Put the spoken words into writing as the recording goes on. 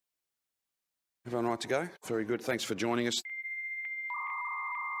Everyone right to go? Very good. Thanks for joining us.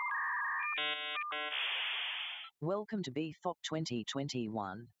 Welcome to BFOP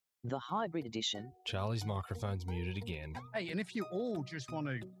 2021, the hybrid edition. Charlie's microphone's muted again. Hey, and if you all just want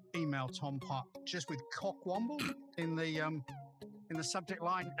to email Tom Putt just with cockwomble in the subject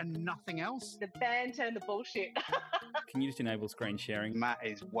line and nothing else. The banter and the bullshit. Can you just enable screen sharing? Matt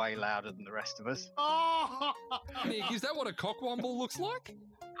is way louder than the rest of us. Oh, Nick, is that what a cockwomble looks like?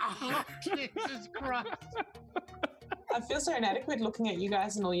 Jesus Christ. I feel so inadequate looking at you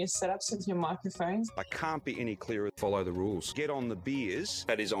guys and all your setups with your microphones. I can't be any clearer. Follow the rules. Get on the beers.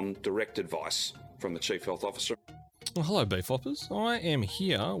 That is on direct advice from the Chief Health Officer. Well, hello, BFOPers. I am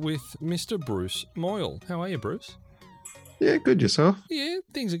here with Mr. Bruce Moyle. How are you, Bruce? Yeah, good yourself. Yeah,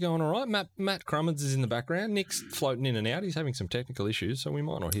 things are going all right. Matt Crummins is in the background. Nick's floating in and out. He's having some technical issues, so we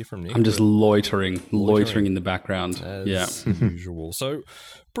might not hear from Nick. I'm just loitering in the background. As usual. So,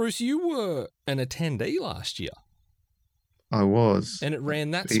 Bruce, you were an attendee last year. I was. And it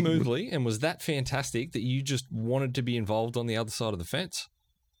ran that smoothly and was that fantastic that you just wanted to be involved on the other side of the fence.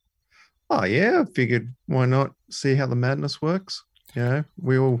 Oh, yeah. I figured why not see how the madness works? You know,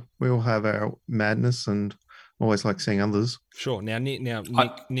 we all have our madness and always like seeing others. Sure. Now, Nick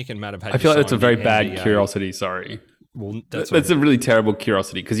and Matt have had. I feel like that's a very NDA. bad curiosity. Sorry. Well, that's a really terrible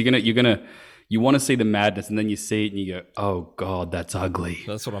curiosity because you want to see the madness and then you see it and you go, oh God, that's ugly.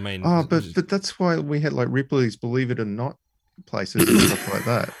 That's what I mean. Oh, but that's why we had like Ripley's Believe It or Not places and stuff like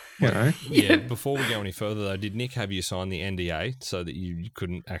that. You know? Yeah. Before we go any further, though, did Nick have you sign the NDA so that you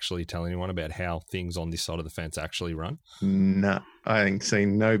couldn't actually tell anyone about how things on this side of the fence actually run? No, I ain't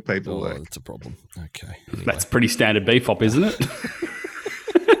seen no paperwork. Oh, that's a problem. Okay. Anyway. That's pretty standard BFOP, isn't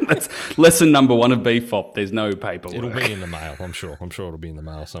it? That's lesson number 1 of BFOP. There's no paperwork. It'll be in the mail, I'm sure. I'm sure it'll be in the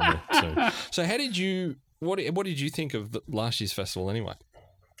mail somewhere soon. So how did you, what did you think of last year's festival anyway?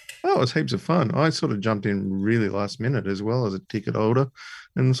 Oh, it was heaps of fun. I sort of jumped in really last minute as well as a ticket holder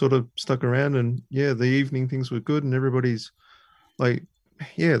and sort of stuck around. And yeah, the evening things were good and everybody's like,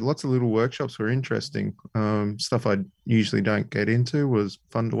 yeah, lots of little workshops were interesting. Stuff I usually don't get into was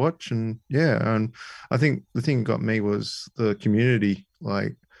fun to watch. And yeah, and I think the thing that got me was the community.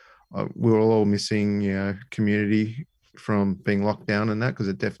 Like we were all missing, community from being locked down and that, because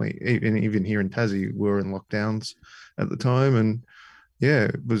it definitely, even here in Tassie, we were in lockdowns at the time. And yeah,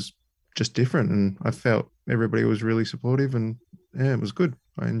 it was just different, and I felt everybody was really supportive, and yeah, it was good.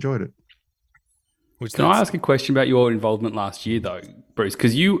 I enjoyed it. Can I ask a question about your involvement last year, though, Bruce?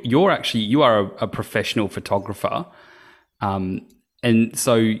 Because you are a professional photographer, and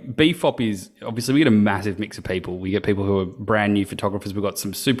so BFOP is obviously we get a massive mix of people. We get people who are brand new photographers. We've got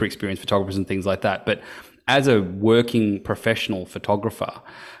some super experienced photographers and things like that. But as a working professional photographer,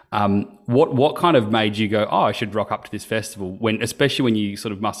 what kind of made you go, oh, I should rock up to this festival, especially when you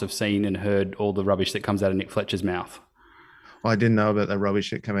sort of must have seen and heard all the rubbish that comes out of Nick Fletcher's mouth? I didn't know about the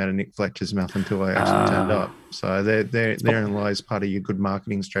rubbish that came out of Nick Fletcher's mouth until I actually turned up. So therein lies part of your good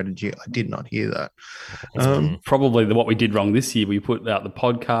marketing strategy. I did not hear that. Probably what we did wrong this year. We put out the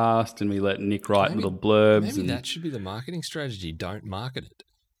podcast and we let Nick write little blurbs. Maybe that should be the marketing strategy. Don't market it.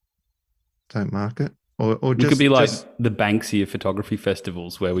 Don't market. Or we just, could be like the Banksy of photography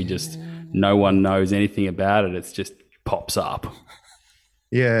festivals where we just, no one knows anything about it. It's just pops up.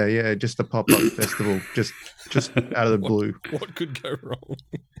 Yeah, just a pop-up festival, just out of the blue. What could go wrong?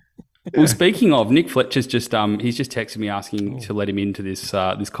 Well, speaking of, Nick Fletcher's just he's just texted me asking to let him into this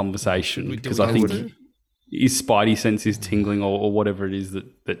this conversation because I think his spidey sense is tingling or whatever it is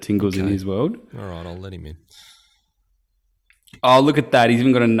that tingles in his world. All right, I'll let him in. Oh, look at that. He's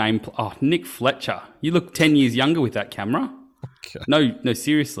even got a name. Nick Fletcher. You look 10 years younger with that camera. Okay. No,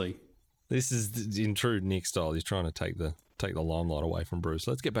 seriously. This is in true Nick style. He's trying to take the limelight away from Bruce.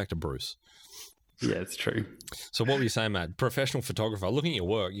 Let's get back to Bruce. Yeah, it's true. So what were you saying, Matt? Professional photographer. Looking at your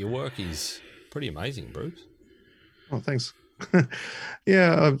work. Your work is pretty amazing, Bruce. Oh, thanks.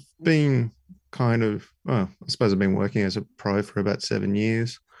 Yeah, I've been I suppose I've been working as a pro for about 7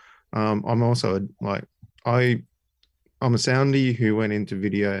 years. I'm also I'm a soundy who went into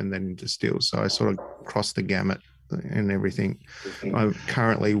video and then into stills, so I sort of crossed the gamut and everything. I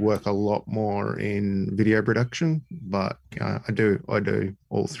currently work a lot more in video production, but I do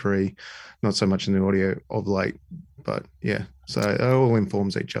all three, not so much in the audio of late, but yeah, so it all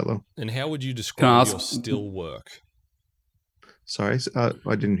informs each other. And how would you describe your still work? Sorry,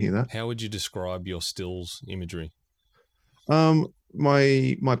 I didn't hear that. How would you describe your stills imagery?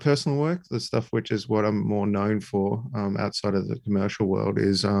 My personal work, the stuff which is what I'm more known for outside of the commercial world,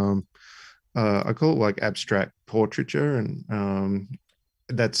 is I call it like abstract portraiture, and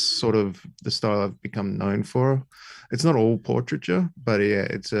that's sort of the style I've become known for. It's not all portraiture, but yeah,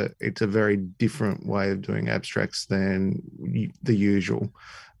 it's a very different way of doing abstracts than the usual.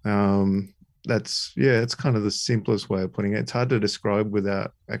 It's kind of the simplest way of putting it. It's hard to describe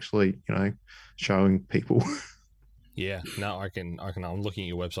without actually, showing people. Yeah, no, I can. I'm looking at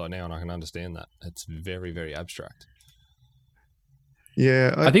your website now, and I can understand that. It's very, very abstract.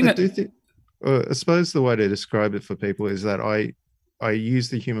 Yeah, I suppose the way to describe it for people is that I use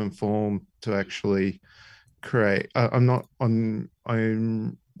the human form to actually create. The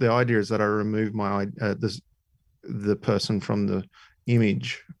idea is that I remove the person from the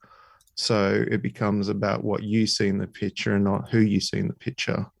image, so it becomes about what you see in the picture and not who you see in the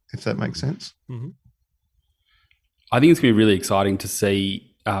picture. If that makes sense. Mm-hmm. I think it's going to be really exciting to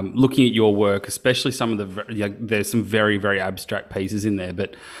see, looking at your work, especially some of there's some very, very abstract pieces in there,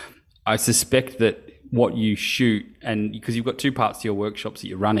 but I suspect that what you shoot, and because you've got two parts to your workshops that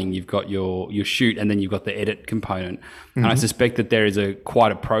you're running, you've got your shoot and then you've got the edit component. Mm-hmm. And I suspect that there is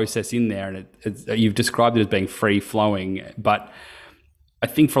quite a process in there, and you've described it as being free flowing, but I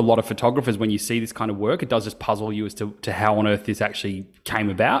think for a lot of photographers, when you see this kind of work, it does just puzzle you as to how on earth this actually came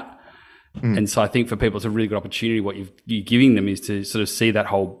about. And so I think for people, it's a really good opportunity. What you're giving them is to sort of see that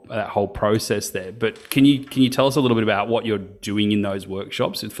whole process there. But can you tell us a little bit about what you're doing in those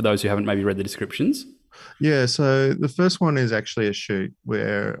workshops for those who haven't maybe read the descriptions? Yeah, so the first one is actually a shoot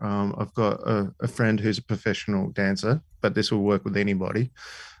where I've got a friend who's a professional dancer, but this will work with anybody.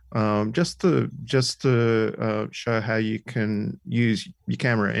 Just to show how you can use your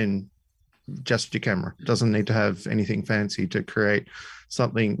camera in just your camera. It doesn't need to have anything fancy to create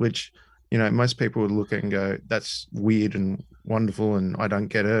something which, most people would look at and go, that's weird and wonderful and I don't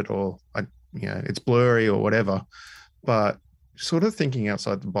get it, or it's blurry or whatever. But sort of thinking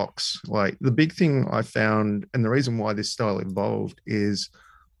outside the box, like the big thing I found, and the reason why this style evolved, is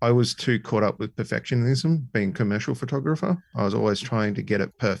I was too caught up with perfectionism being a commercial photographer. I was always trying to get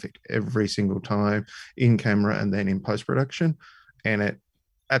it perfect every single time in camera and then in post-production. And it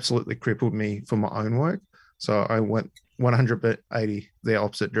absolutely crippled me for my own work. So I went 180 the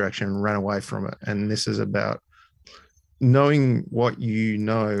opposite direction and ran away from it. And this is about knowing what you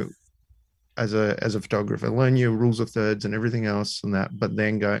know as a photographer, learn your rules of thirds and everything else and that, but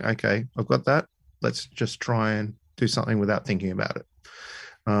then go, okay, I've got that. Let's just try and do something without thinking about it,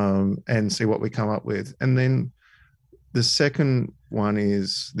 and see what we come up with. And then the second one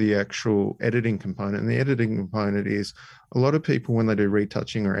is the actual editing component. And the editing component is a lot of people, when they do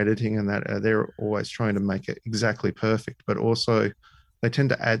retouching or editing and that, they're always trying to make it exactly perfect, but also they tend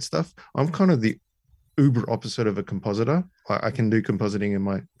to add stuff. I'm kind of the uber opposite of a compositor. I can do compositing in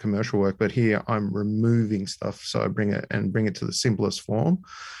my commercial work, but here I'm removing stuff. So I bring it to the simplest form.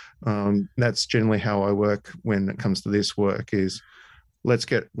 That's generally how I work when it comes to this work, is let's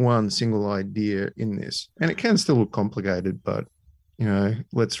get one single idea in this. And it can still look complicated, but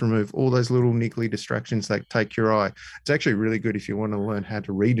let's remove all those little niggly distractions that take your eye. It's actually really good if you want to learn how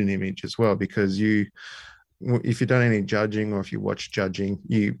to read an image as well, because if you've done any judging, or if you watch judging,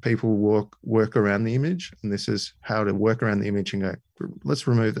 people work around the image, and this is how to work around the image and go, let's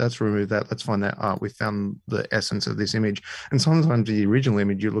remove that, let's find that we found the essence of this image. And sometimes the original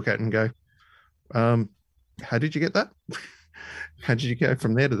image you look at and go, how did you get that? How did you go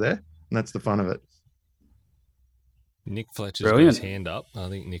from there to there? And that's the fun of it. Nick Fletcher's got his hand up. I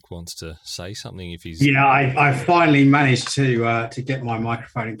think Nick wants to say something if he's... Yeah, I finally managed to get my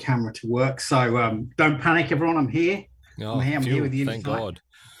microphone and camera to work. So don't panic, everyone. I'm here. Oh, I'm here with you. Thank God.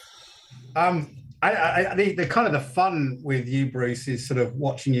 The kind of the fun with you, Bruce, is sort of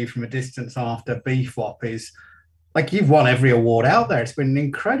watching you from a distance after BFOP is like you've won every award out there. It's been an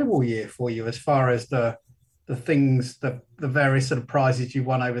incredible year for you as far as the things, the various sort of prizes you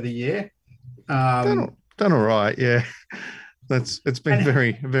won over the year. Done all right, yeah. It's been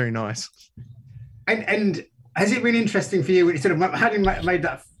very, very nice. And has it been interesting for you? Sort of, how do you made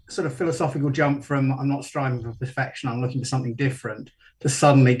that sort of philosophical jump from I'm not striving for perfection, I'm looking for something different, to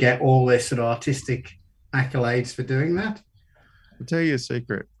suddenly get all this sort of artistic accolades for doing that? I'll tell you a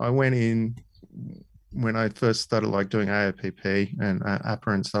secret. I went in when I first started doing AOPP and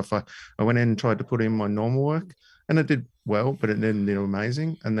APA and stuff. I went in and tried to put in my normal work, and it did well, but it didn't do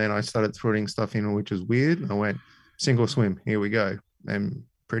amazing. And then I started putting stuff in which was weird. And I went, single swim, here we go. And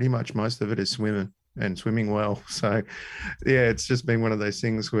pretty much most of it is swimming, and swimming well. So yeah, it's just been one of those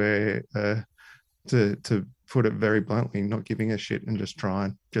things where to put it very bluntly, not giving a shit and just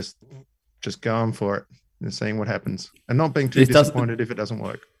trying, just going for it and seeing what happens, and not being too disappointed if it doesn't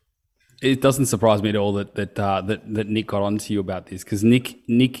work. It doesn't surprise me at all that Nick got onto you about this, because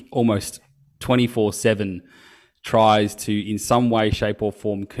Nick almost 24/7 tries to, in some way, shape or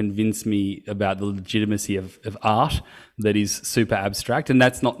form, convince me about the legitimacy of art that is super abstract. And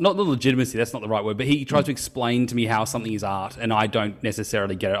that's not the legitimacy, that's not the right word, but he tries to explain to me how something is art, and I don't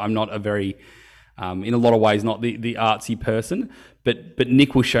necessarily get it. I'm not a very, in a lot of ways, not the artsy person, but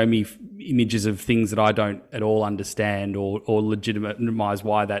Nick will show me images of things that I don't at all understand, or legitimize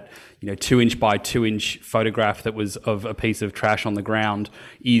why that 2-inch by 2-inch photograph that was of a piece of trash on the ground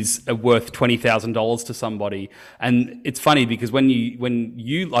is worth $20,000 to somebody. And it's funny because when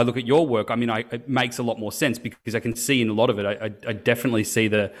I look at your work, I mean, it makes a lot more sense because I can see in a lot of it, I definitely see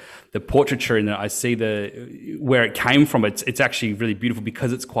the portraiture in it. I see where it came from. It's actually really beautiful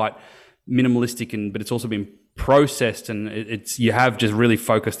because it's quite minimalistic, but it's also been processed, and you have just really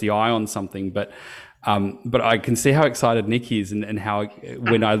focused the eye on something. But I can see how excited Nick is, and how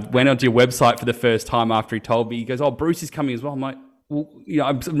when I went onto your website for the first time after he told me, he goes, "Oh, Bruce is coming as well." I'm like, well,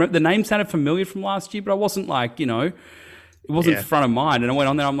 the name sounded familiar from last year, but I wasn't like, it wasn't front of mind. And I went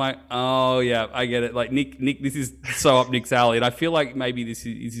on there, I'm like, oh yeah, I get it. Like Nick, this is so up Nick's alley, and I feel like maybe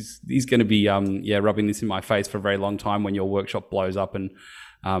he's going to be rubbing this in my face for a very long time when your workshop blows up, and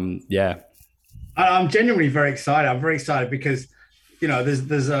I'm genuinely very excited. I'm very excited because,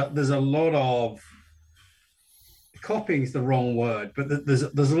 there's a lot of copying is the wrong word, but there's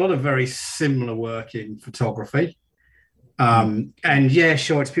a lot of very similar work in photography. And yeah,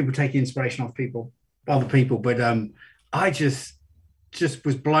 sure, it's people taking inspiration off other people, but I just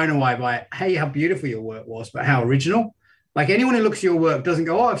was blown away by how beautiful your work was, but how original. Like anyone who looks at your work doesn't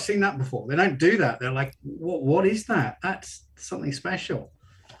go, "Oh, I've seen that before." They don't do that. They're like, "What is that? That's something special."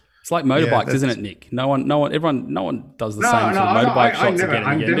 It's like motorbikes, isn't it, Nick? No one does the same sort of motorbike shots again.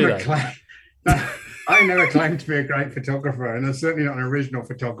 I never claimed to be a great photographer, and I'm certainly not an original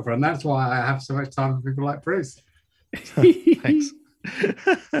photographer, and that's why I have so much time for people like Bruce. Thanks.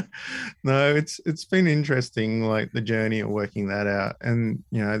 No, it's been interesting, like the journey of working that out, and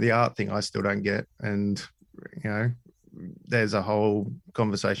the art thing I still don't get, and there's a whole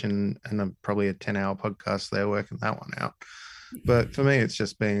conversation and probably a 10-hour podcast there working that one out. But for me, it's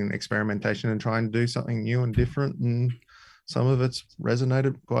just been experimentation and trying to do something new and different, and some of it's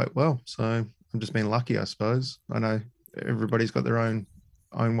resonated quite well. So I've just been lucky, I suppose. I know everybody's got their own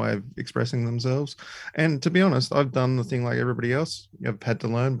way of expressing themselves. And to be honest, I've done the thing like everybody else. I've had to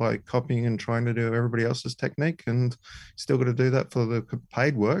learn by copying and trying to do everybody else's technique, and still got to do that for the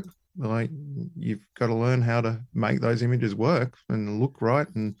paid work. Like you've got to learn how to make those images work and look right,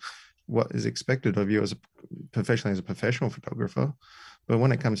 and what is expected of you as a professional photographer. But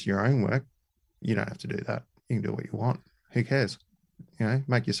when it comes to your own work, you don't have to do that. You can do what you want. Who cares?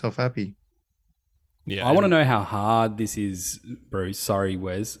 Make yourself happy. Yeah, I want to know how hard this is, Bruce. Sorry,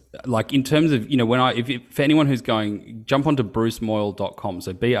 Wes. Like in terms of, for anyone who's going, jump onto brucemoyle.com.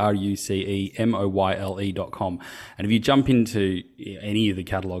 So BRUCEMOYLE.com. And if you jump into any of the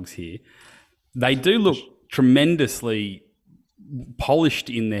catalogs here, they do look tremendously polished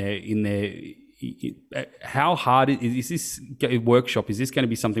in their how hard is this workshop? Is this going to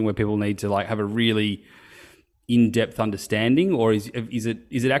be something where people need to like have a really in-depth understanding, or is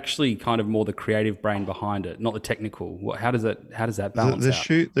it actually kind of more the creative brain behind it, not the technical? How does that balance out?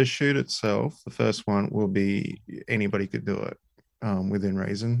 The shoot itself, the first one will be anybody could do it within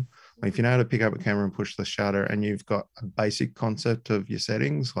reason. Like if you know how to pick up a camera and push the shutter, and you've got a basic concept of your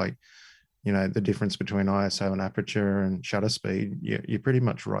settings, like the difference between ISO and aperture and shutter speed, you're pretty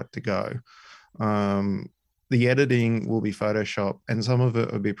much right to go. The editing will be Photoshop, and some of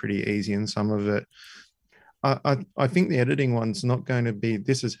it will be pretty easy, and some of it, I think the editing one's not going to be,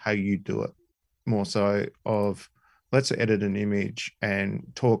 this is how you do it, more so of let's edit an image and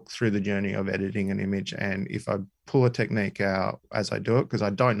talk through the journey of editing an image. And if I pull a technique out as I do it, because I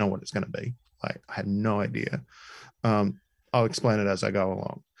don't know what it's going to be, like I have no idea, I'll explain it as I go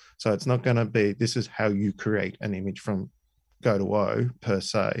along. So it's not going to be, this is how you create an image from go to O per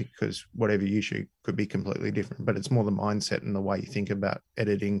se, because whatever you shoot could be completely different, but it's more the mindset and the way you think about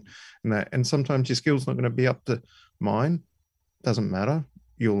editing and that. And sometimes your skill's not going to be up to mine. Doesn't matter.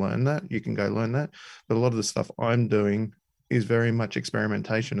 You'll learn that. You can go learn that. But a lot of the stuff I'm doing is very much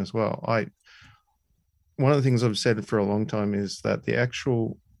experimentation as well. One of the things I've said for a long time is that the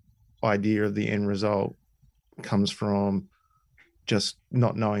actual idea of the end result comes from just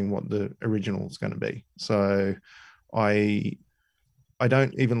not knowing what the original is going to be. So I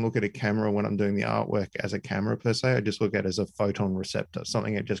don't even look at a camera when I'm doing the artwork as a camera per se. I just look at it as a photon receptor,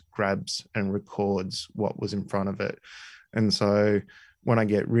 something that just grabs and records what was in front of it. And so when I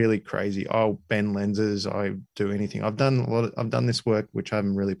get really crazy, I'll bend lenses, I do anything. I've done this work, which I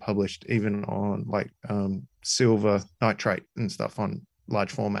haven't really published, even on like silver nitrate and stuff on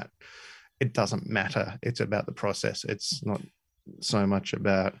large format. it doesn't matter. It's about the process. It's not so much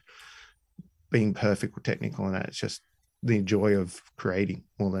about being perfect or technical and that. It's just the joy of creating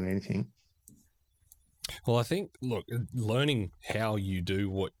more than anything. Well, I think, look, learning how you do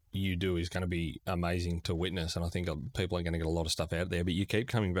what you do is going to be amazing to witness, and I think people are going to get a lot of stuff out there, but you keep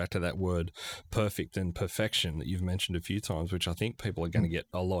coming back to that word perfect and perfection that you've mentioned a few times, which I think people are going to get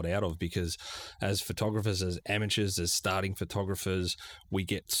a lot out of, because as photographers, as amateurs, as starting photographers, we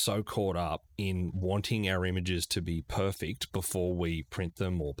get so caught up in wanting our images to be perfect before we print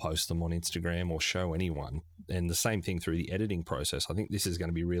them or post them on Instagram or show anyone. And the same thing through the editing process. I think this is going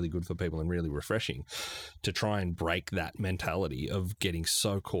to be really good for people and really refreshing to try and break that mentality of getting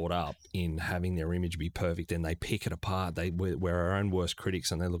so caught up in having their image be perfect, and they pick it apart. We're our own worst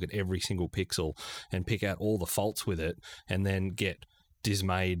critics, and they look at every single pixel and pick out all the faults with it, and then get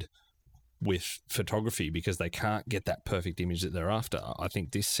dismayed with photography because they can't get that perfect image that they're after. I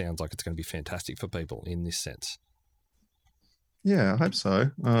think this sounds like it's going to be fantastic for people in this sense. Yeah, I hope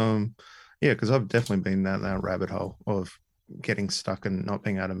so. Yeah, because I've definitely been down that rabbit hole of getting stuck and not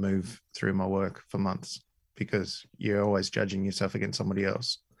being able to move through my work for months because you're always judging yourself against somebody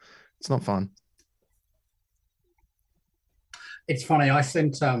else. It's not fun. It's funny. I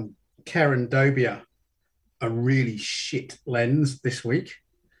sent Karen Dobia a really shit lens this week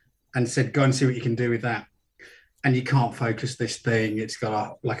and said, go and see what you can do with that. And you can't focus this thing. It's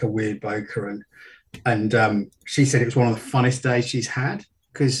got like a weird bokeh. And she said it was one of the funnest days she's had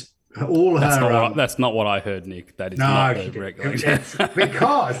because that's not what I heard, Nick. That is not the regulation.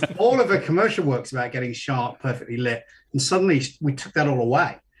 Because all of her commercial work's about getting sharp, perfectly lit, and suddenly we took that all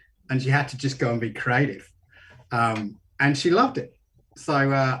away, and she had to just go and be creative, and she loved it. So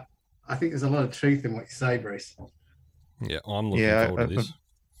I think there's a lot of truth in what you say, Bruce. Yeah, I'm looking forward to this.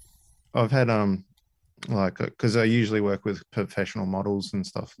 I've had because I usually work with professional models and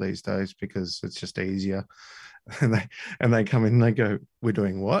stuff these days because it's just easier, and they come in and they go, "We're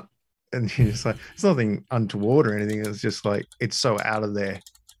doing what?" And you're just like, it's nothing untoward or anything. It's just like, it's so out of their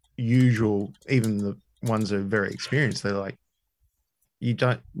usual, even the ones that are very experienced, they're like,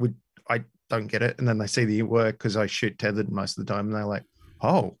 I don't get it. And then they see the work because I shoot tethered most of the time. And they're like,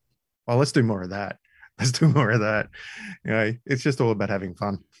 oh, well, let's do more of that. Let's do more of that. You know, it's just all about having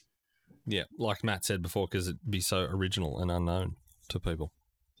fun. Yeah. Like Matt said before, because it'd be so original and unknown to people.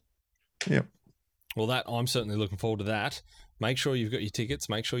 Yeah. Well, I'm certainly looking forward to that. Make sure you've got your tickets.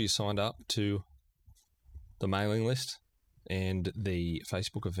 Make sure you signed up to the mailing list and the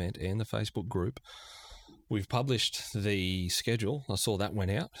Facebook event and the Facebook group. We've published the schedule. I saw that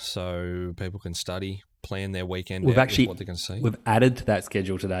went out, so people can study, plan their weekend out with what they're going to see. We've added to that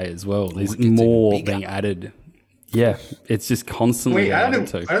schedule today as well. There's more being added. Yeah, it's just constantly added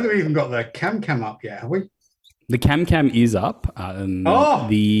to. I don't think we even got the cam up yet, have we? The cam is up.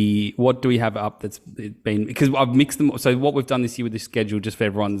 What do we have up that's been, because I've mixed them. So what we've done this year with this schedule, just for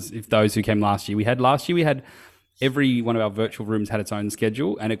everyone's, if those who came last year, we had every one of our virtual rooms had its own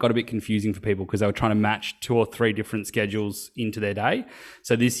schedule, and it got a bit confusing for people because they were trying to match 2 or 3 different schedules into their day.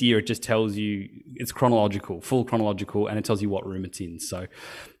 So this year it just tells you it's full chronological, and it tells you what room it's in. So,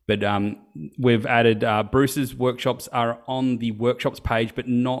 but we've added Bruce's workshops are on the workshops page, but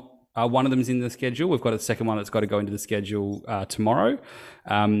not. One of them's in the schedule. We've got a second one that's got to go into the schedule tomorrow.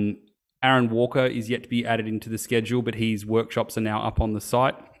 Aaron Walker is yet to be added into the schedule, but his workshops are now up on the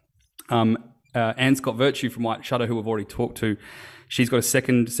site. Anne Scott Virtue from White Shutter, who we've already talked to, she's got a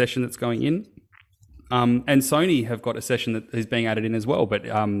second session that's going in. And Sony have got a session that is being added in as well. But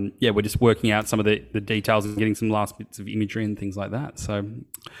we're just working out some of the details and getting some last bits of imagery and things like that. So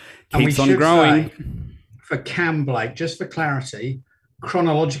keeps on growing. For Cam Blake, just for clarity,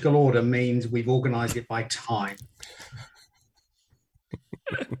 chronological order means we've organised it by time.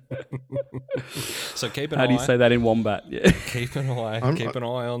 So keep an eye. How do you say that in Wombat? Yeah. Keep an eye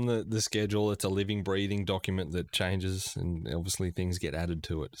on the schedule. It's a living, breathing document that changes, and obviously things get added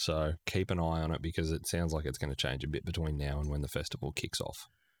to it. So keep an eye on it because it sounds like it's going to change a bit between now and when the festival kicks off.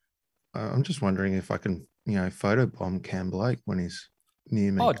 I'm just wondering if I can, photobomb Cam Blake when he's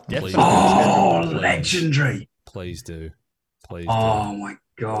near me. Oh, definitely. Legendary. Please do. Oh my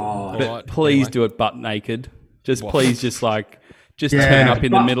God. But please do it butt naked. Just turn up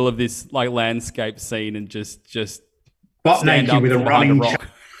in the middle of this landscape scene and just butt naked with a running rock.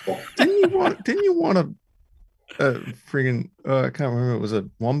 Didn't you want a friggin' I can't remember, it was a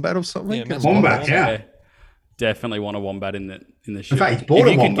wombat or something? Yeah, wombat, yeah. Definitely want a wombat in the shoot. In fact, he's bought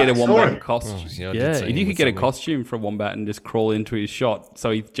a wombat. If you could get a wombat costume, if you could get a costume for a wombat and just crawl into his shot so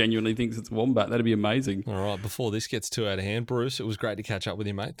he genuinely thinks it's a wombat, that'd be amazing. All right, before this gets too out of hand, Bruce, it was great to catch up with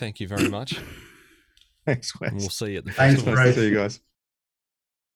you, mate. Thank you very much. Thanks, Wes. And we'll see you at the festival. See you guys.